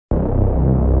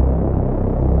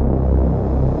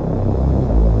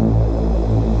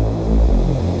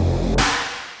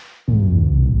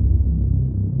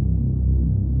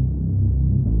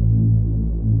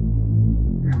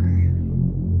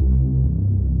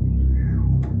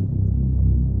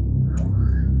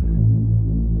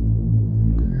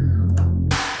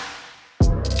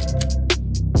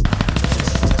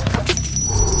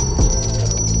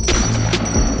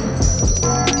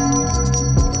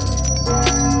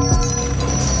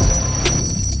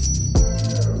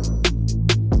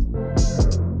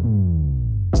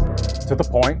To the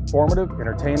point, informative,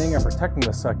 entertaining, and protecting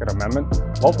the Second Amendment.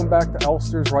 Welcome back to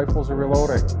Elfster's Rifles and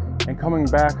Reloading, and coming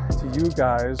back to you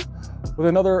guys with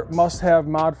another must-have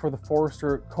mod for the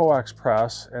Forster Coax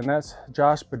press, and that's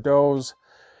Josh Badeau's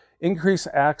increased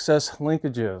access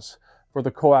linkages for the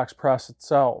coax press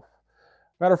itself.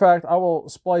 Matter of fact, I will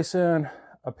splice in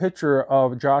a picture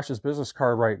of Josh's business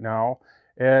card right now,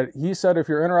 and he said if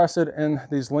you're interested in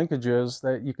these linkages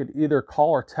that you could either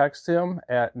call or text him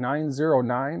at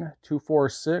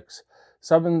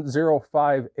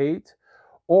 909-246-7058,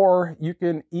 or you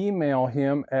can email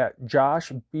him at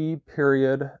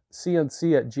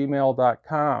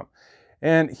joshb.cnc@gmail.com.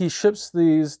 And he ships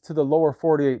these to the lower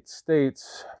 48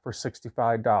 states for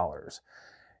 $65.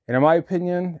 And in my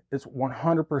opinion, it's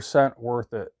 100%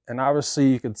 worth it. And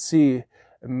obviously you can see it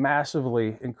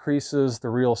massively increases the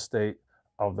real estate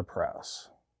of the press.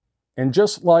 And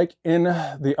just like in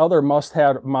the other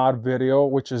must-have mod video,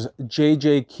 which is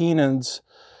JJ Keenan's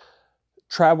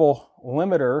travel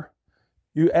limiter,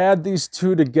 you add these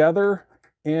two together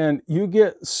and you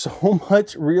get so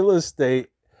much real estate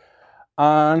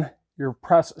on your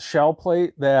press shell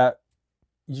plate that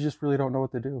you just really don't know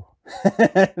what to do.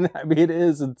 I mean, it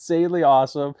is insanely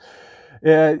awesome.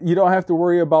 You don't have to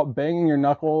worry about banging your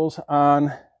knuckles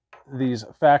on these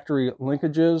factory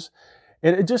linkages,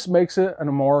 and it just makes it a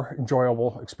more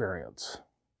enjoyable experience.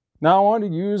 Now I want to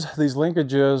use these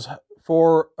linkages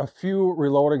for a few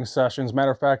reloading sessions. Matter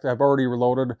of fact, I've already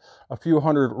reloaded a few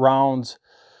hundred rounds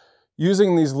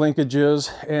using these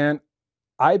linkages, and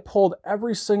I pulled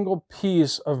every single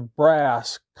piece of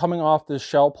brass coming off this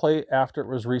shell plate after it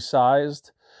was resized,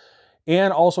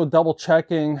 and also double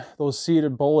checking those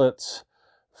seated bullets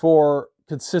for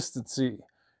consistency.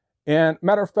 And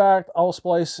matter of fact, I'll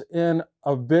splice in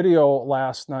a video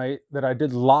last night that I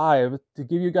did live to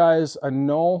give you guys a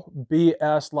no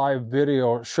BS live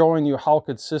video showing you how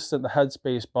consistent the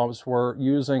headspace bumps were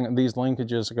using these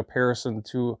linkages in comparison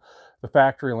to the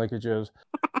factory linkages.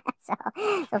 So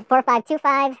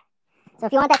 4525. So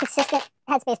if you want that consistent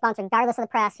headspace bumps, regardless of the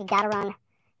press, you got to run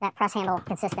that press handle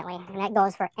consistently, and that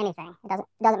goes for anything. It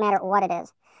doesn't matter what it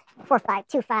is.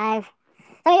 4525. So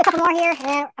I'm gonna do a couple more here, and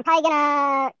then I'm probably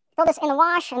gonna throw this in the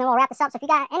wash, and then we'll wrap this up. So if you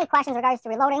got any questions in regards to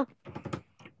reloading,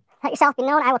 let yourself be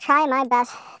known. I will try my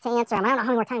best to answer them. I don't know how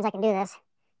many more times I can do this.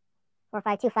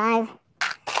 4525.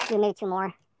 Do maybe two more,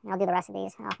 and I'll do the rest of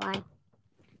these offline.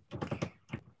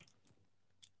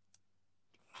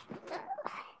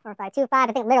 4525.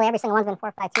 I think literally every single one's been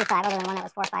 4525, other than one that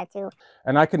was 452.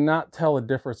 And I cannot tell the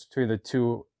difference between the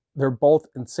two. They're both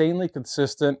insanely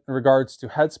consistent in regards to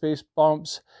headspace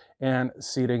bumps and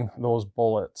seating those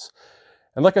bullets.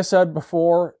 And like I said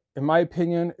before, in my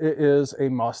opinion, it is a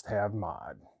must-have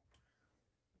mod.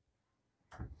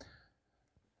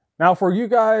 Now for you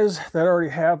guys that already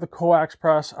have the coax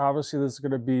press, obviously this is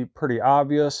going to be pretty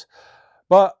obvious.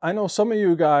 But I know some of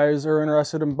you guys are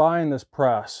interested in buying this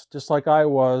press, just like I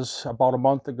was about a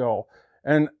month ago.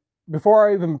 And before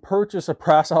I even purchased a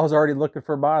press, I was already looking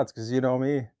for mods, because you know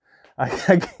me, I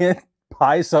can't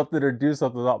buy something or do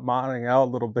something without modding out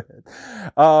a little bit.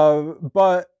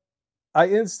 But I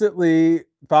instantly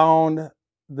found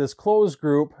this closed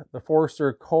group, the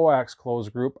Forster Coax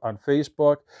closed group on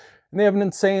Facebook, and they have an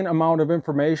insane amount of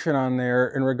information on there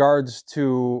in regards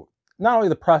to not only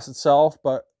the press itself,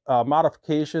 but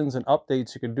modifications and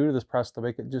updates you can do to this press to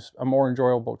make it just a more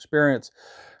enjoyable experience.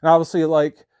 And obviously,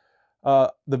 like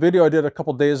the video I did a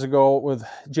couple days ago with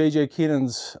JJ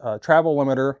Keenan's travel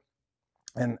limiter,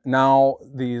 and now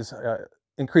these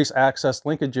increased access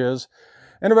linkages.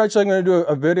 And eventually I'm going to do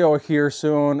a video here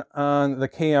soon on the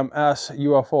KMS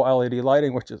UFO LED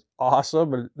lighting, which is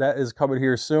awesome, but that is coming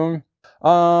here soon.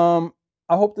 I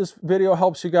hope this video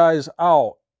helps you guys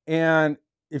out. And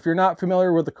if you're not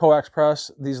familiar with the coax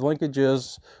press, these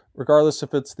linkages, regardless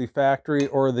if it's the factory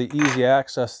or the easy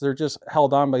access, they're just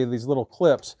held on by these little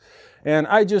clips. And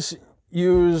I just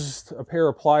used a pair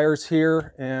of pliers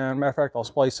here, and matter of fact, I'll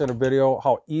splice in a video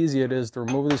how easy it is to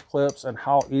remove these clips and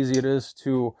how easy it is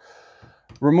to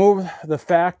remove the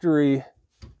factory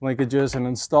linkages and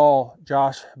install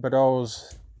Josh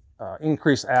Badeau's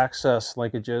increased access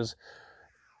linkages.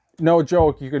 No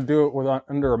joke, you can do it with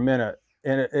under a minute,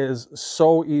 and it is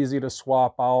so easy to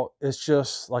swap out. It's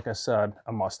just, like I said,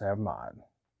 a must-have mod.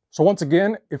 So once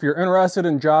again, if you're interested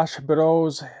in Josh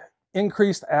Badeau's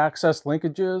increased access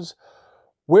linkages,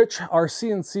 which are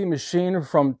CNC machined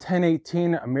from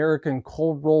 1018 American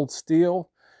cold rolled steel,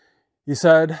 he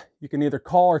said you can either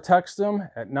call or text him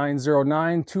at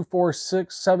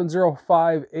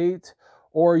 909-246-7058,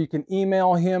 or you can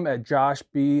email him at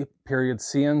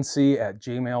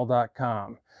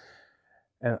joshb.cnc@gmail.com.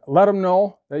 and let him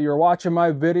know that you're watching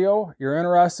my video, you're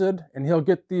interested, and he'll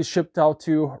get these shipped out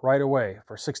to you right away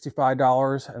for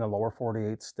 $65 in the lower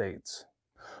 48 states.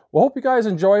 Well, hope you guys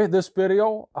enjoy this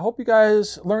video. I hope you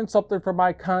guys learned something from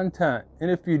my content. And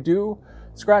if you do,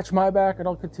 scratch my back and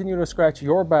I'll continue to scratch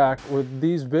your back with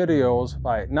these videos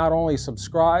by not only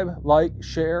subscribe, like,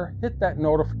 share, hit that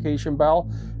notification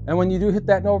bell. And when you do hit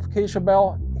that notification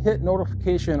bell, hit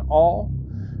notification all.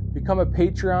 Become a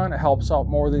Patreon. It helps out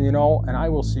more than you know. And I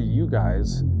will see you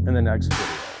guys in the next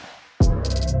video.